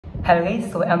Hello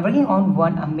guys, so I'm working on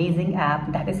one amazing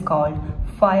app that is called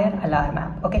Fire Alarm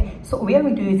app. Okay, so we are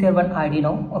going to use here one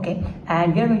Arduino, okay,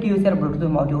 and we are going to use here a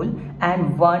Bluetooth module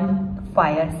and one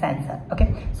fire sensor.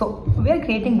 Okay, so we are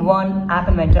creating one App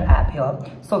Inventor app here.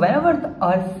 So whenever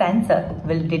our sensor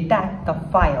will detect the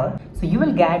fire, so you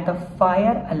will get the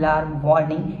fire alarm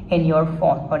warning in your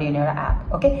phone or in your app.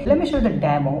 Okay, let me show you the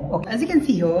demo. Okay, as you can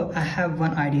see here, I have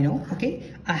one Arduino.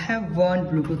 Okay, I have one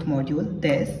Bluetooth module,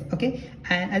 this. Okay,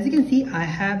 and as you can see, I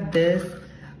have this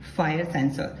fire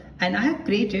sensor, and I have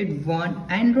created one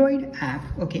Android app.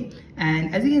 Okay,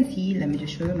 and as you can see, let me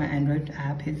just show you my Android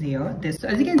app is here. So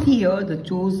as you can see here, the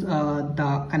choose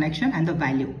the connection and the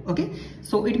value. Okay,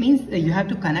 so it means you have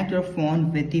to connect your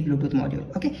phone with the Bluetooth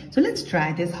module. Okay, so let's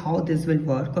try this, how this will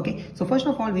work. Okay, so first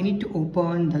of all, we need to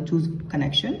open the choose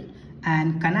connection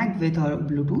and connect with our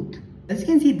Bluetooth. As you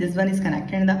can see, this one is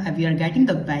connected and we are getting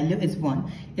the value is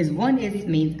 1. Is 1 is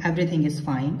means everything is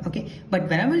fine. Okay, but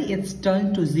whenever it's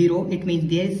turned to 0, it means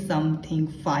there is something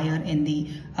fire in the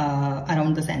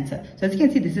around the sensor. So as you can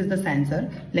see, this is the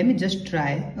sensor. Let me just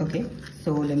try. Okay,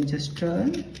 so let me just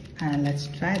turn and let's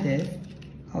try this,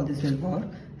 how this will work.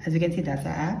 As you can see, that's the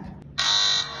app.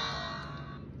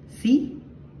 See,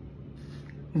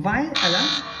 while alarm,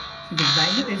 the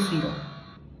value is 0.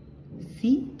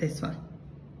 See this one,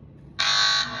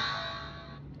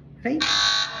 right?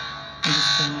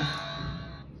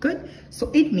 Good.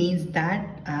 So it means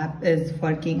that app is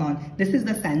working on, this is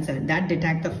the sensor that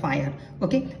detect the fire.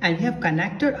 Okay, and we have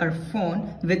connected our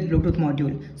phone with Bluetooth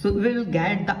module, so we will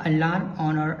get the alarm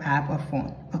on our app or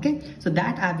phone. Okay, so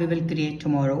that app we will create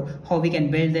tomorrow, how we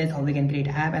can build this, how we can create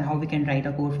app, and how we can write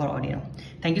a code for Arduino.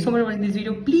 Thank you so much for watching this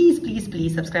video.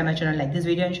 Please subscribe my channel, like this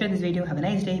video, and share this video. Have a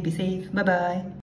nice day. Be safe. Bye bye.